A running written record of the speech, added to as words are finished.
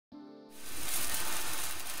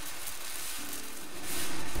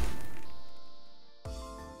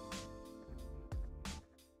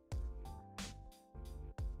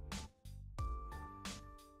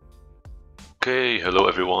Okay, hello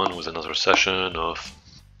everyone with another session of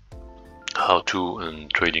how to in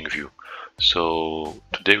TradingView. So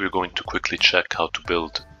today we're going to quickly check how to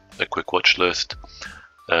build a quick watch list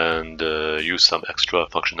and use some extra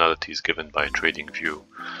functionalities given by TradingView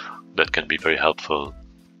that can be very helpful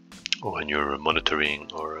when you're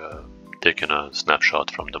monitoring or taking a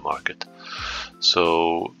snapshot from the market.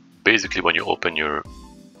 So basically when you open your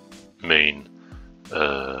main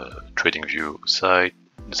TradingView site,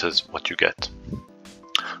 this is what you get.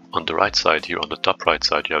 On the right side here, on the top right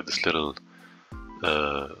side, you have this little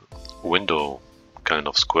window kind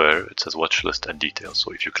of square. It says watch list and details.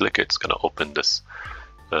 So if you click it, it's going to open this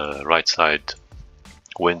right side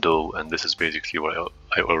window, and this is basically where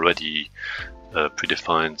I already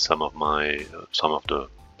predefined some of the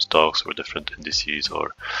stocks or different indices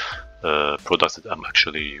or products that I'm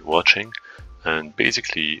actually watching. And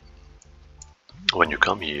basically, when you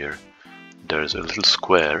come here, there's a little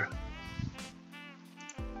square.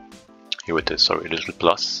 Here it is, sorry, a little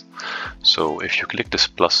plus. So if you click this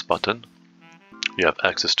plus button, you have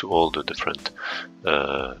access to all the different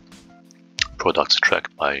products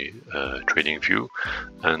tracked by TradingView.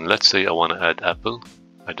 And let's say I want to add Apple.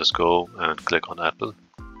 I just go and click on Apple,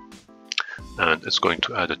 and it's going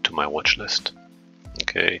to add it to my watch list.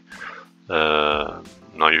 Okay. Now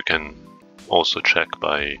you can also check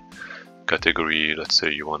by category. Let's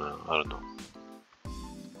say you want to, I don't know,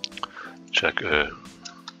 check I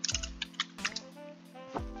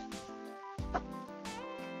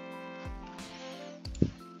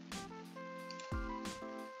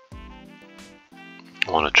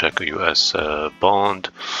want to check a US bond,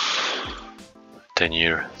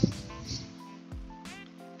 10-year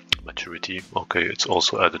maturity. Okay, it's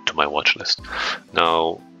also added to my watch list.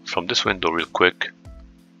 Now from this window, real quick,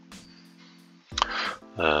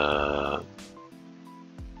 you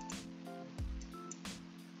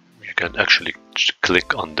can actually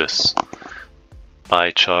click on this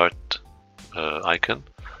pie chart icon,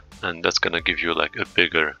 and that's gonna give you like a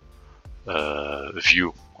bigger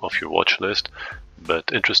view of your watch list.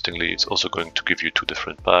 But interestingly, it's also going to give you two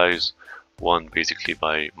different pies, one basically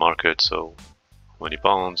by market, so how many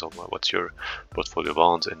bonds, or what's your portfolio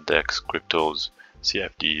bonds, index, cryptos,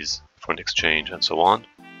 CFDs, foreign exchange, and so on.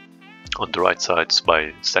 On the right side, it's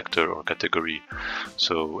by sector or category,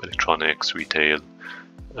 so electronics, retail,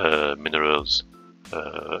 minerals,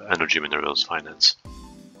 energy, minerals, finance.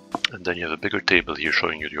 And then you have a bigger table here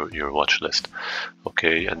showing you your watch list.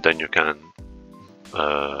 Okay, and then you can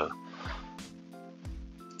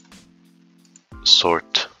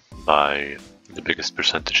sort by the biggest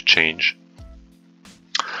percentage change.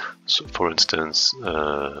 So for instance,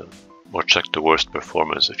 or check the worst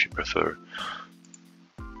performers if you prefer.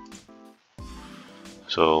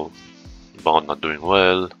 So bond not doing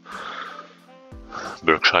well,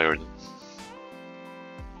 Berkshire,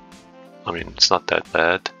 I mean, it's not that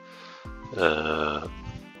bad.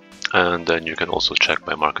 And then you can also check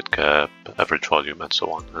by market cap, average volume, and so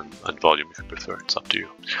on, and volume if you prefer. It's up to you.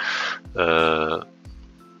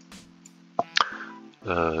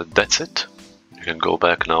 That's it. You can go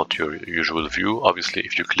back now to your usual view. Obviously,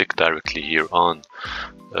 if you click directly here on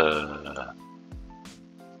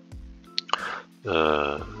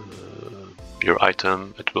your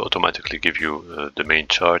item, it will automatically give you the main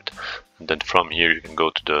chart, and then from here you can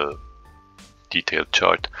go to the detailed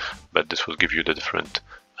chart, but this will give you the different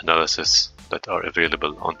analysis that are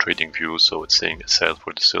available on TradingView. So it's saying a sell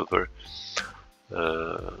for the silver.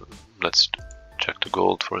 Let's check the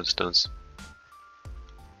gold, for instance.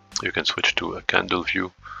 You can switch to a candle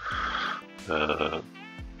view. I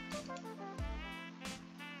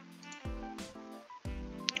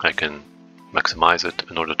can maximize it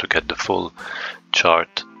in order to get the full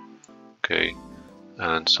chart. Okay,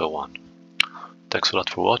 and so on. Thanks a lot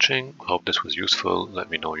for watching. Hope this was useful. Let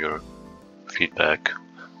me know your feedback.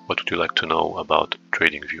 What would you like to know about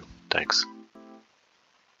TradingView? Thanks.